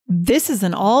This is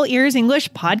an All Ears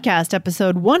English podcast,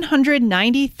 episode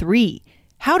 193,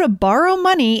 How to Borrow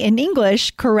Money in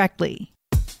English Correctly.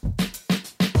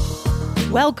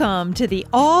 Welcome to the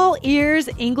All Ears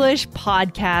English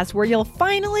podcast, where you'll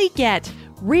finally get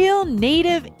real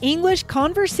native English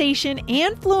conversation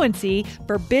and fluency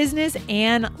for business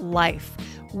and life.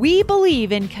 We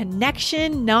believe in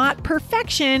connection, not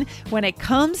perfection, when it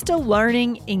comes to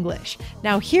learning English.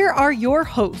 Now, here are your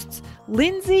hosts,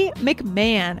 Lindsay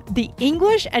McMahon, the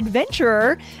English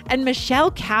adventurer, and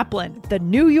Michelle Kaplan, the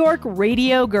New York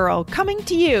radio girl, coming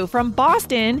to you from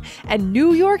Boston and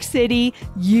New York City,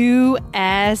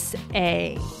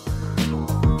 USA.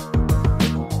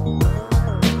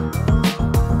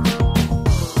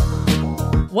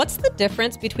 What's the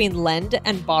difference between lend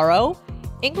and borrow?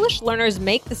 English learners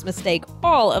make this mistake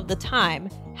all of the time.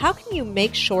 How can you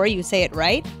make sure you say it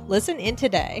right? Listen in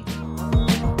today.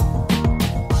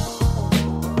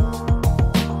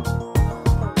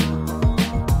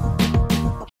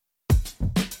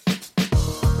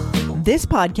 This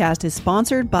podcast is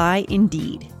sponsored by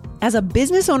Indeed. As a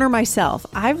business owner myself,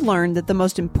 I've learned that the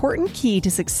most important key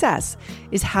to success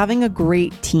is having a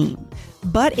great team.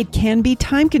 But it can be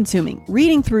time-consuming,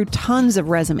 reading through tons of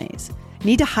resumes.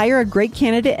 Need to hire a great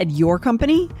candidate at your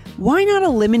company? Why not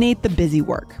eliminate the busy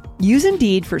work? Use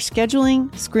Indeed for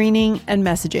scheduling, screening, and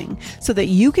messaging so that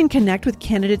you can connect with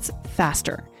candidates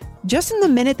faster. Just in the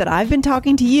minute that I've been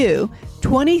talking to you,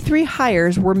 23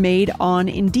 hires were made on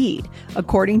Indeed,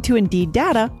 according to Indeed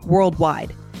data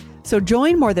worldwide. So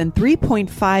join more than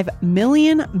 3.5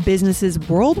 million businesses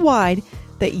worldwide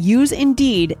that use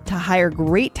Indeed to hire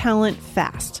great talent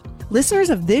fast. Listeners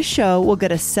of this show will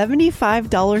get a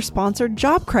 $75 sponsored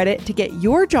job credit to get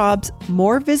your jobs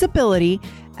more visibility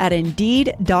at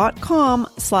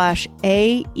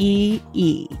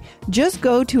Indeed.com/AEE. Just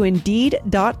go to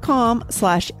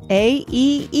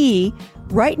Indeed.com/AEE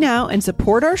right now and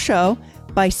support our show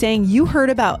by saying you heard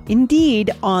about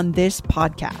Indeed on this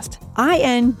podcast.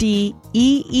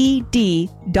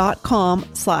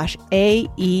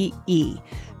 INDEED.com/AEE.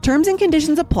 Terms and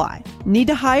conditions apply. Need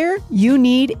to hire? You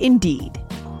need Indeed.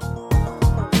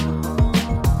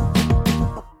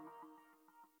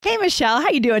 Hey, Michelle,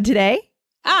 how you doing today?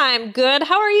 I'm good.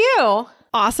 How are you?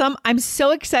 Awesome. I'm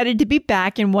so excited to be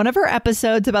back in one of our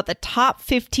episodes about the top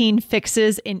 15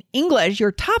 fixes in English,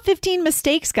 your top 15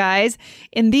 mistakes, guys.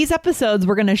 In these episodes,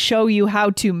 we're going to show you how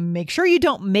to make sure you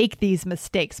don't make these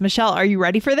mistakes. Michelle, are you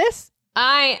ready for this?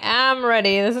 I am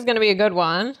ready. This is going to be a good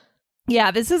one.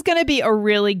 Yeah, this is going to be a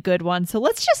really good one. So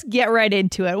let's just get right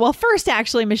into it. Well, first,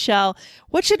 actually, Michelle,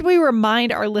 what should we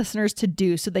remind our listeners to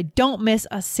do so they don't miss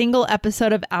a single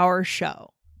episode of our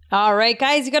show? All right,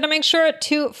 guys, you got to make sure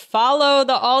to follow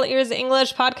the All Ears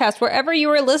English podcast wherever you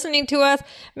are listening to us.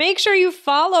 Make sure you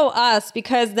follow us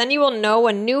because then you will know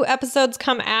when new episodes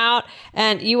come out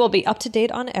and you will be up to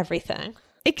date on everything.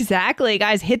 Exactly,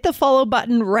 guys. Hit the follow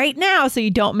button right now so you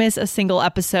don't miss a single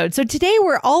episode. So today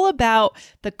we're all about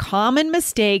the common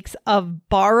mistakes of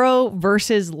borrow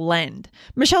versus lend.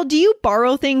 Michelle, do you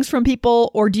borrow things from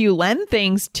people or do you lend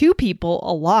things to people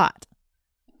a lot?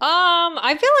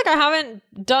 I feel like I haven't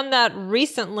done that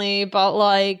recently, but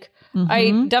I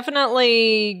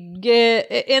definitely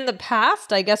get in the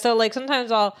past, I guess. So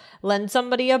sometimes I'll lend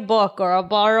somebody a book or I'll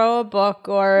borrow a book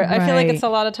or I feel like it's a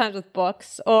lot of times with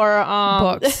books or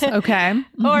books. Okay.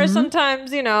 Or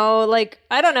sometimes, I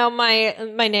don't know,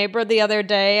 my neighbor the other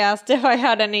day asked if I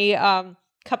had any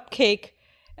cupcake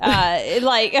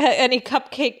any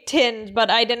cupcake tins,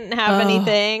 but I didn't have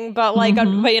anything, but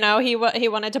he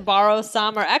wanted to borrow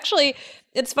some. Or actually,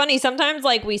 it's funny, sometimes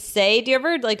we say, do you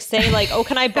ever say oh,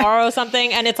 can I borrow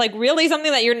something? And it's really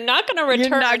something that you're not going to return.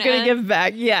 You're not going to give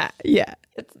back. Yeah.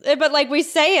 But we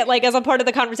say it as a part of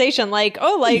the conversation,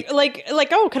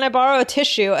 oh, can I borrow a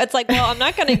tissue? It's well, I'm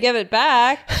not going to give it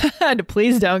back.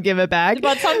 Please don't give it back.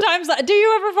 But sometimes, do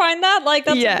you ever find that?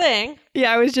 That's a thing.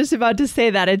 Yeah, I was just about to say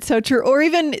that. It's so true. Or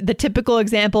even the typical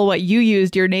example, what you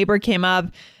used, your neighbor came up,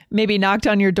 maybe knocked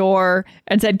on your door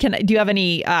and said, do you have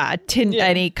any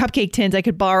any cupcake tins I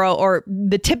could borrow? Or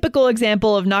the typical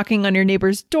example of knocking on your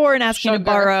neighbor's door and asking to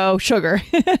borrow sugar.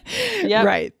 Yeah.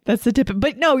 Right. That's the tip.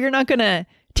 But no, you're not going to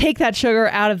take that sugar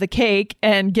out of the cake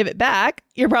and give it back.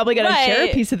 You're probably going to share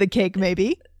a piece of the cake,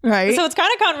 maybe. Right. So it's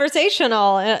kind of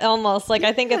conversational almost.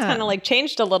 I think it's kind of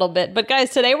changed a little bit. But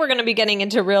guys, today we're going to be getting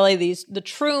into really the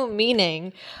true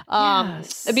meaning.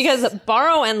 Because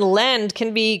borrow and lend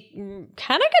can be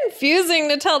kind of confusing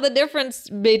to tell the difference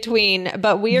between.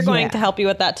 But we are going to help you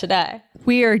with that today.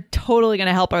 We are totally going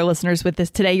to help our listeners with this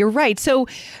today. You're right. So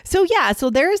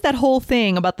there's that whole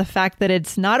thing about the fact that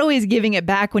it's not always giving it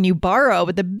back when you borrow.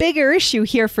 But the bigger issue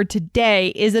here for today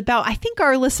is about, I think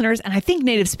our listeners, and I think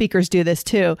native speakers do this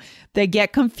too, they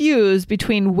get confused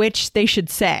between which they should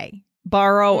say,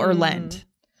 borrow or lend.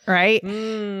 Right?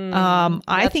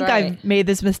 I think I've made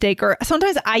this mistake, or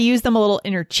sometimes I use them a little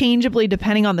interchangeably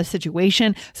depending on the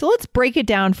situation. So let's break it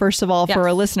down first of all for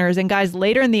our listeners. And guys,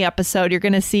 later in the episode, you're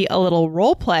going to see a little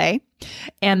role play,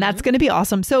 and that's going to be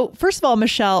awesome. So first of all,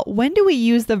 Michelle, when do we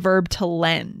use the verb to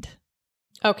lend?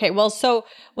 Okay, well, so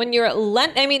when you're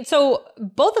so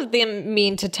both of them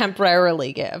mean to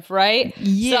temporarily give, right?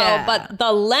 Yeah. So, but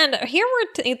the lend, here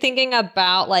we're thinking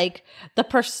about like the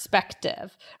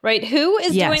perspective, right? Who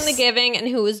is doing the giving and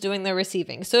who is doing the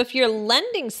receiving? So if you're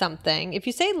lending something, if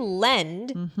you say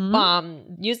lend,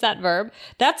 use that verb,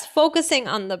 that's focusing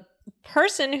on the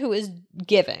person who is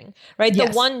giving, right? The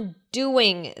one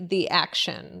doing the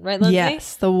action, right, Lindsay?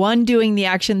 Yes, the one doing the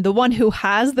action, the one who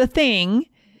has the thing,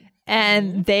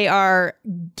 and they are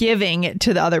giving it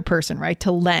to the other person, right?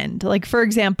 To lend. Like, for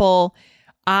example,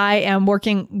 I am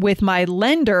working with my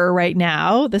lender right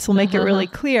now. This will make it really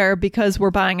clear because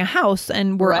we're buying a house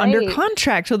and we're under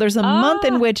contract. So there's a month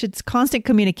in which it's constant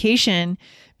communication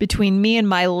between me and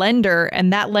my lender.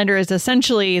 And that lender is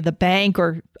essentially the bank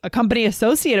or a company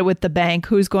associated with the bank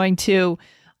who's going to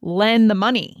lend the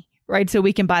money, right? So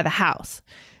we can buy the house.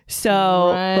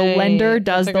 So the lender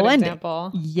does the lending.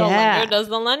 Example. Yeah. The lender does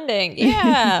the lending.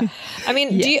 Yeah. I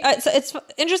mean, so it's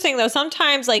interesting though.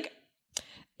 Sometimes like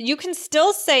you can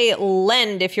still say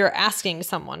lend if you're asking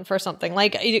someone for something.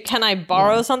 Like, can I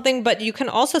borrow something? But you can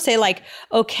also say like,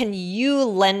 oh, can you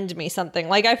lend me something?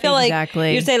 Like, I feel like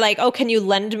you say like, oh, can you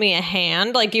lend me a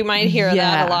hand? Like you might hear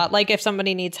that a lot. Like if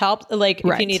somebody needs help, like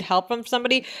if you need help from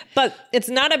somebody, but it's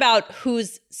not about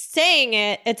who's saying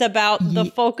it. It's about the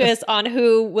focus on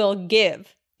who will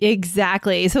give.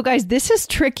 Exactly. So guys, this is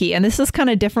tricky, and this is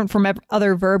kind of different from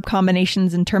other verb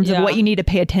combinations in terms of what you need to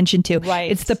pay attention to.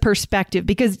 Right. It's the perspective,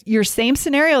 because your same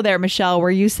scenario there, Michelle, where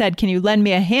you said, can you lend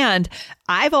me a hand?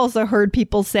 I've also heard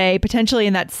people say, potentially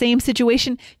in that same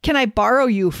situation, can I borrow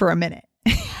you for a minute?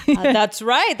 That's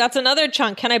right. That's another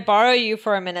chunk. Can I borrow you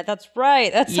for a minute? That's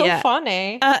right. That's so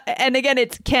funny. And again,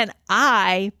 it's can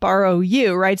I borrow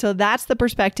you, right? So that's the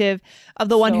perspective of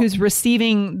the one who's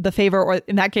receiving the favor, or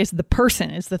in that case, the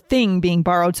person is the thing being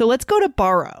borrowed. So let's go to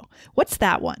borrow. What's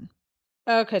that one?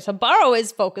 Okay, so borrow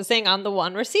is focusing on the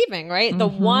one receiving, right? The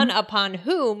one upon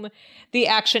whom the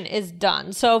action is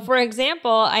done. So, for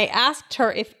example, I asked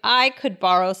her if I could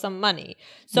borrow some money.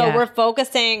 So we're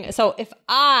focusing, so if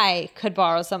I could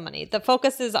borrow some money, the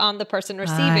focus is on the person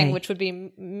receiving, which would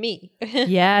be me.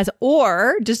 Yes.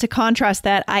 Or just to contrast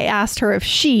that, I asked her if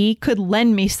she could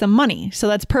lend me some money. So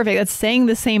that's perfect. That's saying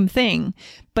the same thing,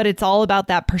 but it's all about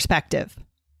that perspective.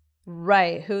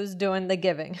 Right. Who's doing the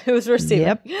giving? Who's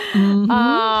receiving?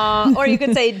 Yep. Or you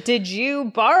could say, did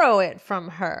you borrow it from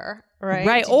her? Right.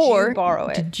 Right. Did or you borrow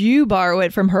it? Did you borrow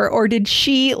it from her, or did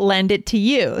she lend it to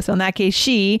you? So in that case,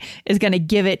 she is going to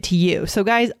give it to you. So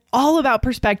guys, all about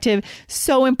perspective.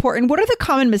 So important. What are the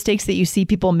common mistakes that you see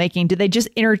people making? Do they just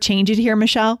interchange it here,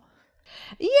 Michelle?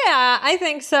 Yeah, I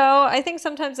think so. I think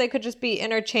sometimes they could just be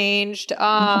interchanged.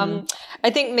 I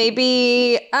think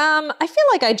maybe, I feel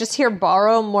like I just hear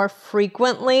borrow more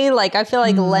frequently. Like I feel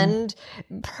like lend,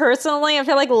 personally, I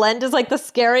feel like lend is like the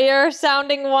scarier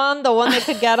sounding one, the one that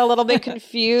could get a little bit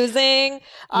confusing.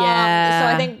 So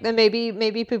I think that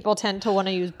maybe people tend to want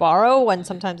to use borrow when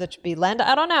sometimes it should be lend.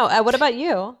 I don't know. What about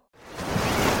you?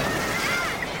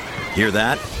 Hear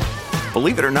that?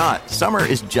 Believe it or not, summer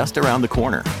is just around the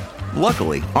corner.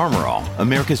 Luckily, Armor All,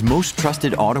 America's most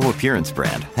trusted auto appearance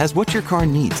brand, has what your car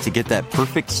needs to get that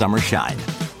perfect summer shine.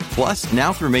 Plus,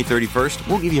 now through May 31st,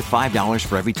 we'll give you $5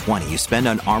 for every $20 you spend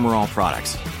on Armor All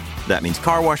products. That means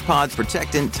car wash pods,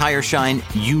 protectant, tire shine,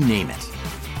 you name it.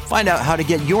 Find out how to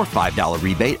get your $5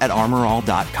 rebate at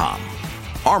armorall.com.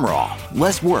 Armor All,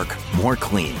 less work, more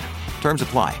clean. Terms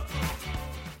apply.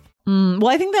 Well,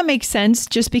 I think that makes sense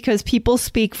just because people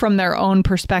speak from their own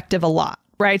perspective a lot.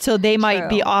 Right. So they might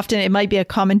be it might be a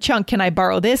common chunk. Can I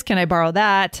borrow this? Can I borrow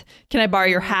that? Can I borrow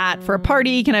your hat for a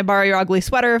party? Can I borrow your ugly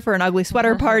sweater for an ugly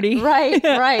sweater party? Right.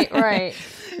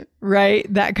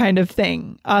 Right. That kind of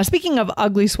thing. Speaking of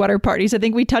ugly sweater parties, I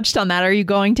think we touched on that. Are you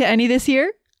going to any this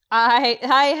year?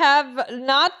 I have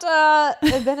not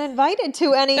been invited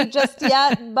to any just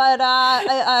yet, but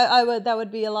I would, that would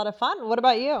be a lot of fun. What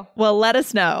about you? Well, let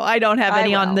us know. I don't have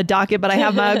any on the docket, but I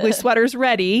have my ugly sweaters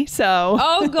ready. So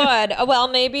oh, good. Well,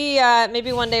 maybe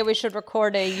one day we should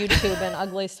record a YouTube in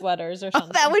ugly sweaters or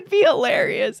something. Oh, that would be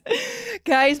hilarious.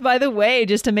 Guys, by the way,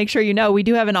 just to make sure you know, we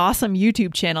do have an awesome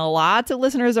YouTube channel. Lots of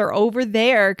listeners are over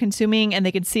there consuming, and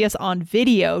they can see us on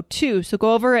video too. So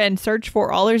go over and search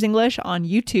for All Ears English on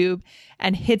YouTube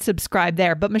and hit subscribe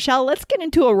there. But Michelle, let's get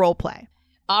into a role play.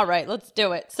 All right, let's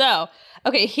do it. So,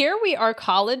 okay, here we are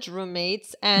college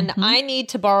roommates, and I need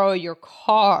to borrow your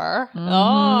car.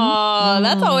 Oh,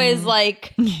 that's always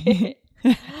like not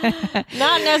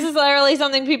necessarily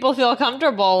something people feel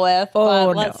comfortable with.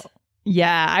 Oh, but no.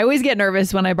 Yeah, I always get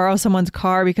nervous when I borrow someone's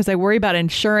car because I worry about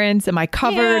insurance. Am I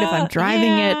covered if I'm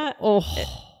driving it? Oh,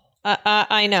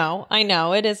 I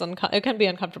know. It is. It can be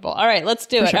uncomfortable. All right, let's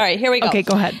do it. Sure. All right, here we go. Okay,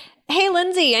 go ahead. Hey,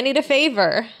 Lindsay, I need a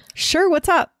favor. Sure, what's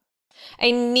up? I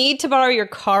need to borrow your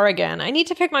car again. I need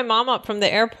to pick my mom up from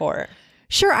the airport.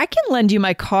 Sure, I can lend you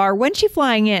my car. When's she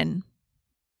flying in?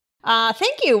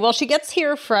 Thank you. Well, she gets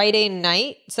here Friday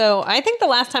night. So I think the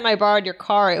last time I borrowed your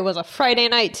car, it was a Friday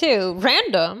night too.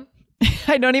 Random.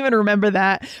 I don't even remember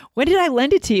that. When did I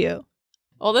lend it to you?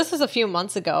 Well, this is a few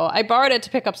months ago. I borrowed it to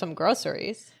pick up some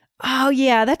groceries. Oh,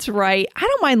 yeah, that's right. I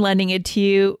don't mind lending it to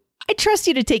you. I trust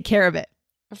you to take care of it.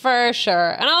 For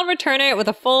sure. And I'll return it with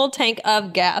a full tank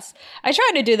of gas. I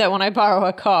try to do that when I borrow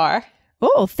a car.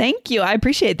 Oh, thank you. I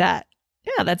appreciate that.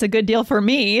 Yeah, that's a good deal for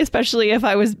me, especially if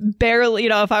I was barely,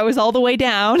 if I was all the way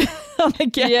down on the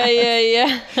gas.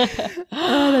 Yeah.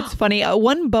 Oh, that's funny.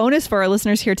 One bonus for our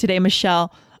listeners here today,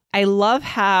 Michelle. I love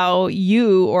how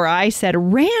you or I said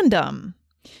random.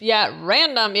 Yeah,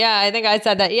 random. Yeah, I think I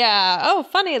said that. Yeah. Oh,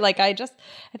 funny. Like I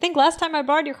think last time I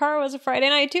borrowed your car was a Friday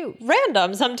night too.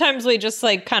 Random. Sometimes we just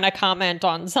like kind of comment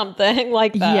on something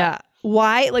like that. Yeah.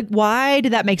 Why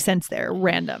did that make sense there?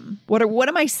 Random. What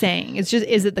am I saying? Is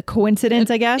it the coincidence,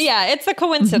 I guess? Yeah, it's a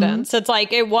coincidence. It's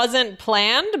like it wasn't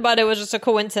planned, but it was just a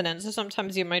coincidence. So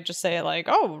sometimes you might just say like,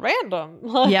 oh, random.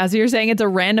 Yeah, so you're saying it's a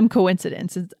random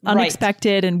coincidence. It's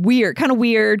unexpected and weird, kind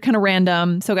of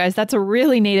random. So guys, that's a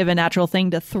really native and natural thing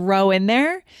to throw in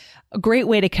there. A great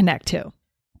way to connect to.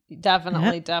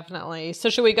 Definitely.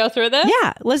 So should we go through this?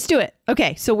 Yeah, let's do it.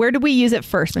 Okay, so where do we use it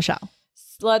first, Michelle?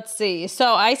 Let's see.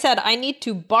 So I said, I need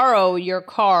to borrow your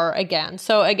car again.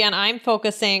 So again, I'm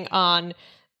focusing on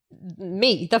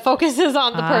me. The focus is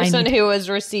on the person who is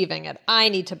receiving it. I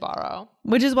need to borrow.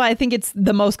 Which is why I think it's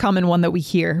the most common one that we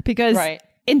hear. Because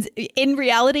in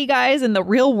reality, guys, in the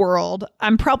real world,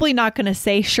 I'm probably not going to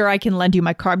say, sure, I can lend you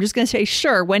my car. I'm just going to say,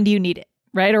 sure, when do you need it?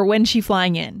 Right? Or when's she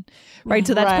flying in? Right?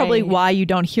 So that's probably why you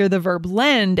don't hear the verb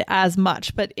lend as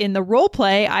much. But in the role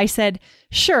play, I said,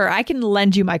 sure, I can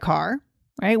lend you my car.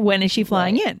 Right? When is she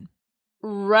flying in?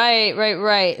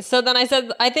 Right. So then I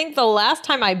said, I think the last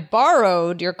time I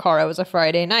borrowed your car, it was a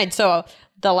Friday night. So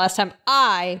the last time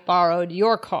I borrowed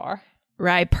your car.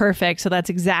 Right. Perfect. So that's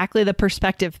exactly the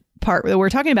perspective part that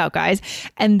we're talking about, guys.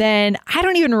 And then I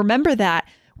don't even remember that.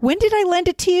 When did I lend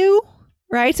it to you?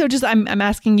 Right. So just I'm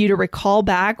asking you to recall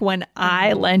back when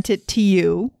I lent it to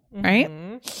you. Right.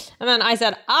 And then I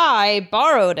said, I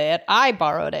borrowed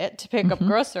it to pick up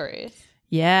groceries.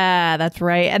 Yeah, that's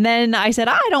right. And then I said,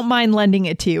 I don't mind lending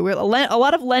it to you. A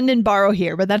lot of lend and borrow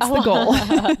here, but that's the goal.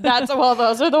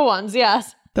 Those are the ones.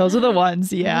 Yes. Those are the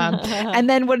ones. Yeah. And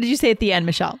then what did you say at the end,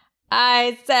 Michelle?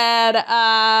 I said,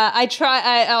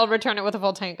 I'll return it with a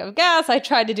full tank of gas. I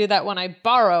try to do that when I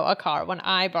borrow a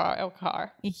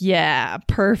car. Yeah,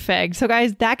 perfect. So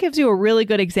guys, that gives you a really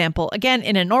good example. Again,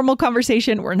 in a normal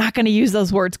conversation, we're not going to use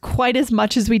those words quite as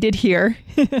much as we did here.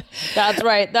 That's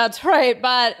right.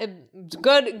 But it's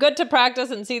good to practice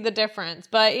and see the difference.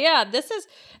 But yeah, this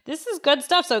is good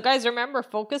stuff. So guys, remember,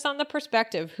 focus on the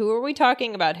perspective. Who are we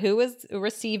talking about? Who is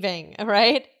receiving,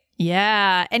 right?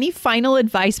 Yeah. Any final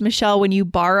advice, Michelle, when you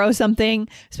borrow something,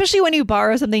 especially when you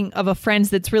borrow something of a friend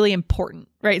that's really important,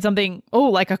 right? Something,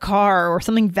 like a car or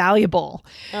something valuable.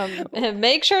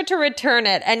 Make sure to return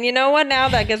it. And you know what? Now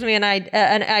that gives me an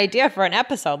idea for an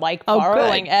episode, like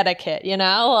borrowing etiquette,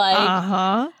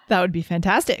 like, that would be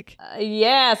fantastic.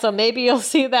 Yeah. So maybe you'll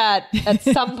see that at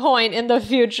some point in the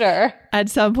future. At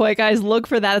some point, guys, look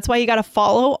for that. That's why you got to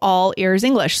follow All Ears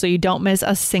English so you don't miss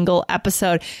a single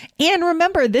episode. And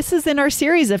remember, this is in our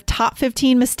series of top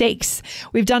 15 mistakes.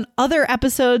 We've done other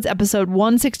episodes. Episode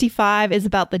 165 is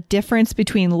about the difference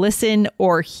between listen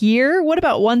or hear. What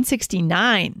about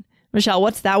 169? Michelle,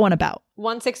 what's that one about?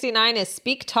 169 is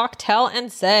speak, talk, tell,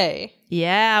 and say.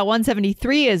 Yeah,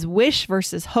 173 is wish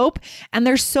versus hope. And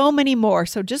there's so many more.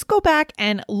 So just go back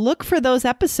and look for those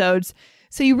episodes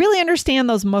so you really understand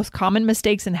those most common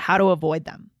mistakes and how to avoid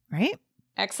them, right?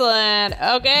 Excellent.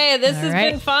 Okay, this has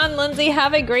been fun. Lindsay,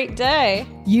 have a great day.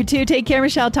 You too. Take care,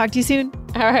 Michelle. Talk to you soon.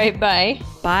 All right, bye.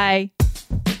 Bye.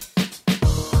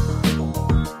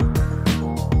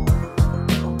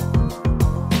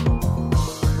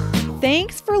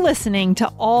 Thanks for listening to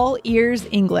All Ears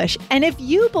English. And if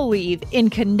you believe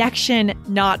in connection,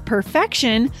 not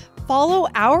perfection, follow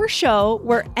our show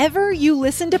wherever you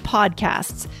listen to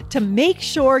podcasts to make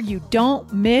sure you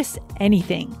don't miss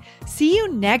anything. See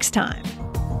you next time.